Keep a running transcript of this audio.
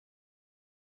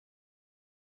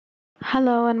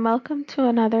Hello and welcome to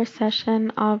another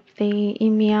session of the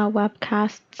EMEA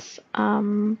webcasts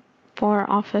for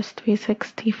Office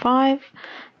 365.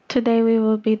 Today we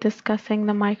will be discussing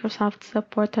the Microsoft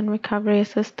Support and Recovery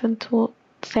Assistant tool,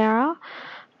 SARA,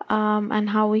 and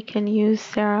how we can use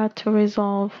SARA to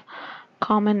resolve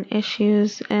common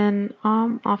issues in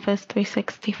Office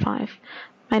 365.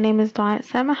 My name is Doaa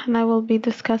Sameh and I will be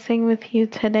discussing with you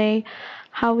today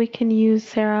how we can use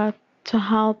SARA to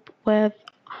help with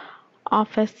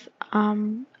Office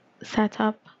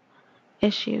setup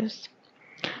issues.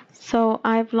 So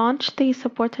I've launched the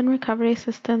Support and Recovery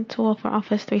Assistant tool for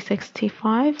Office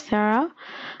 365, SARA,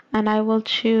 and I will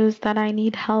choose that I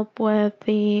need help with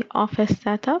the Office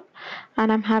setup,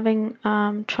 and I'm having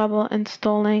trouble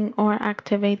installing or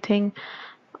activating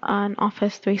an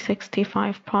Office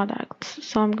 365 product.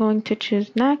 So I'm going to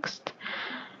choose Next.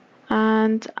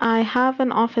 And I have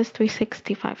an Office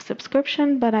 365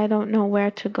 subscription, but I don't know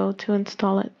where to go to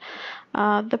install it.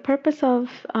 The purpose of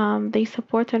the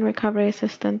Support and Recovery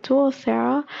Assistant tool,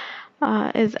 SARA,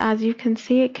 is, as you can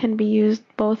see, it can be used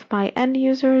both by end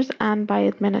users and by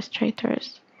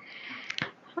administrators.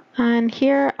 And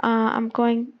here I'm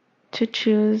going to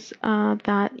choose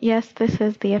that, yes, this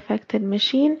is the affected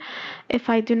machine. If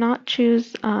I do not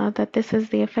choose that this is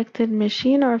the affected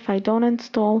machine, or if I don't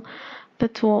install the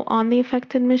tool on the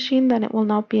affected machine, then it will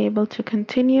not be able to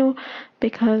continue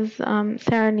because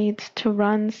SARA needs to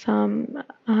run some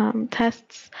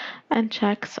tests and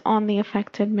checks on the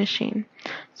affected machine.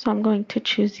 So I'm going to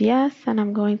choose yes, and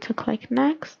I'm going to click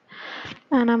next,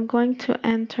 and I'm going to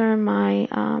enter my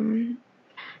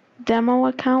demo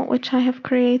account which I have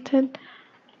created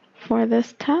for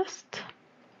this test.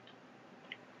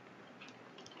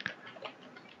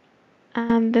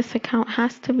 And this account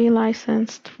has to be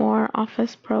licensed for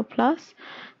Office Pro Plus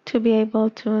to be able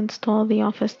to install the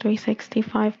Office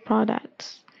 365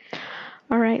 products.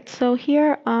 All right, so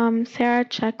here SARA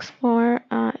checks for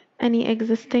any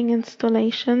existing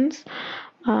installations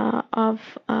of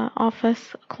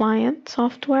Office client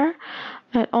software.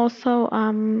 It also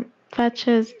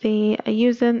fetches the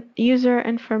user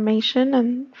information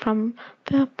and from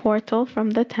the portal,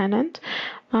 from the tenant.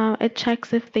 It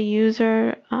checks if the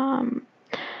user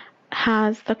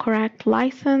has the correct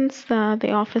license for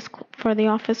the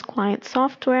Office client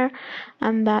software,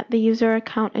 and that the user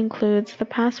account includes the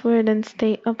password and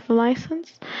state of the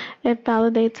license. It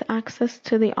validates access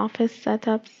to the Office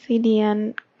setup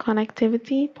CDN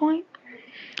connectivity point.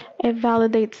 It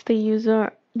validates the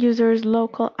user's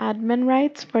local admin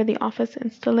rights for the Office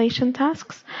installation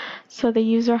tasks. So the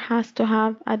user has to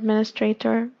have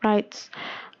administrator rights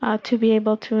to be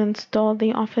able to install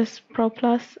the Office Pro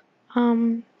Plus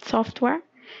software.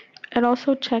 It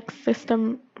also checks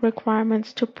system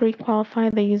requirements to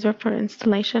pre-qualify the user for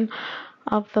installation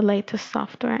of the latest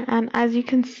software. And as you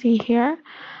can see here,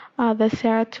 the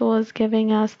SARA tool is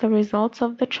giving us the results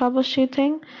of the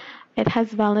troubleshooting. It has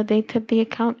validated the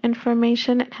account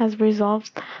information. It has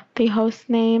resolved the host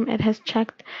name. It has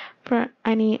checked for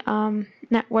any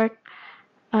network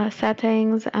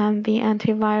settings and the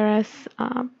antivirus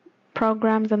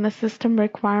programs and the system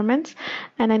requirements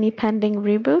and any pending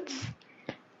reboots.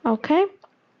 Okay.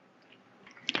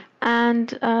 And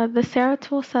the SARA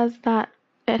tool says that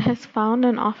it has found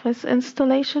an Office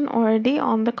installation already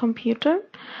on the computer.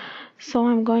 So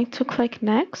I'm going to click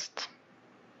Next.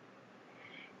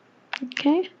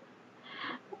 Okay.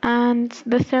 And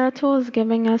the SARA tool is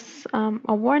giving us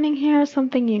a warning here,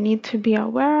 something you need to be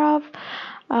aware of.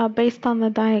 Based on the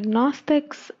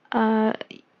diagnostics,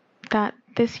 that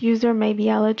this user may be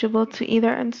eligible to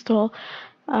either install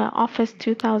Office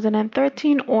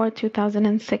 2013 or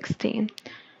 2016.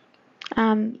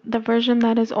 The version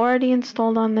that is already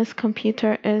installed on this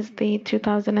computer is the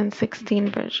 2016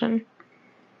 version.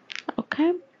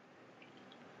 Okay.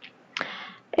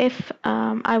 If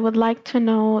I would like to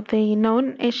know the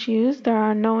known issues, there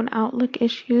are known Outlook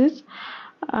issues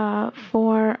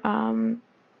for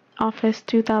Office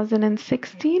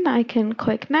 2016. I can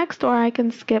click Next, or I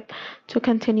can skip to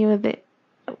continue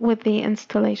with the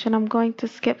installation. I'm going to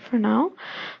skip for now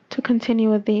to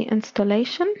continue with the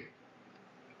installation.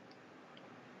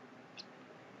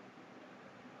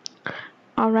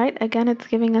 All right, again, it's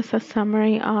giving us a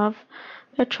summary of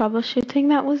the troubleshooting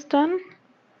that was done.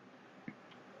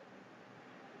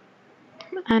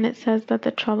 And it says that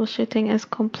the troubleshooting is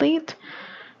complete.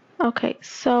 Okay,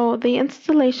 so the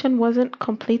installation wasn't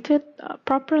completed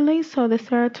properly, so the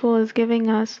SARA tool is giving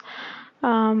us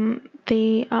the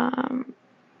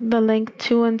link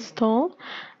to install,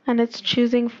 and it's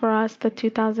choosing for us the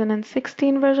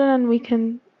 2016 version, and we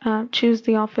can choose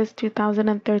the Office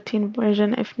 2013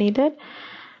 version if needed.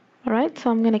 All right, so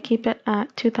I'm going to keep it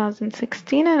at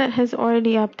 2016, and it has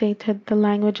already updated the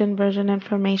language and version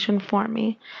information for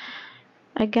me.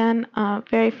 Again,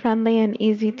 very friendly and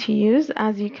easy to use,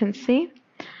 as you can see.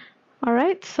 All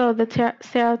right, so the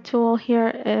SARA tool here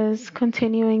is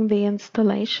continuing the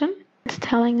installation. It's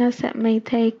telling us it may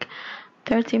take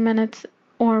 30 minutes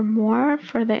or more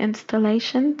for the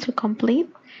installation to complete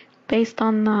based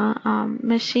on the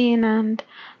machine and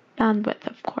bandwidth,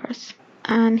 of course.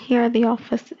 And here the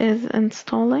Office is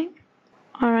installing.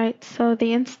 All right, so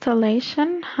the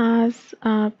installation has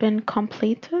been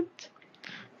completed.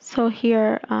 So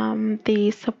here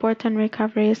the Support and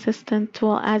Recovery Assistant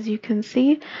tool, as you can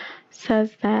see,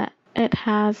 says that it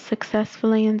has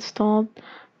successfully installed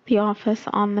the Office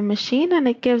on the machine, and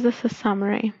it gives us a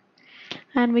summary.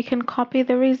 And we can copy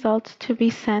the results to be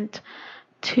sent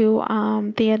to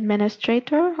the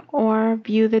administrator or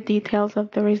view the details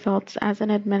of the results as an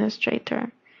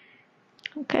administrator.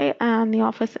 Okay, and the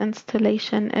Office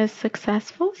installation is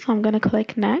successful, so I'm going to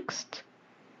click Next.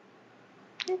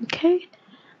 Okay,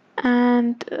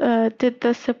 and did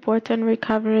the Support and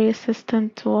Recovery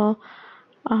Assistant tool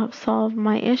solve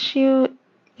my issue?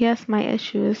 Yes, my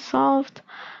issue is solved.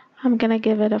 I'm going to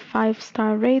give it a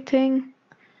 5-star rating.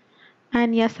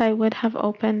 And yes, I would have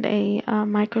opened a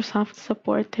Microsoft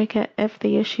support ticket if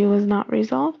the issue was not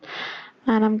resolved.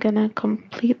 And I'm going to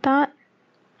complete that.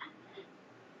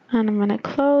 And I'm going to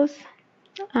close.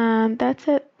 And that's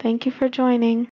it. Thank you for joining.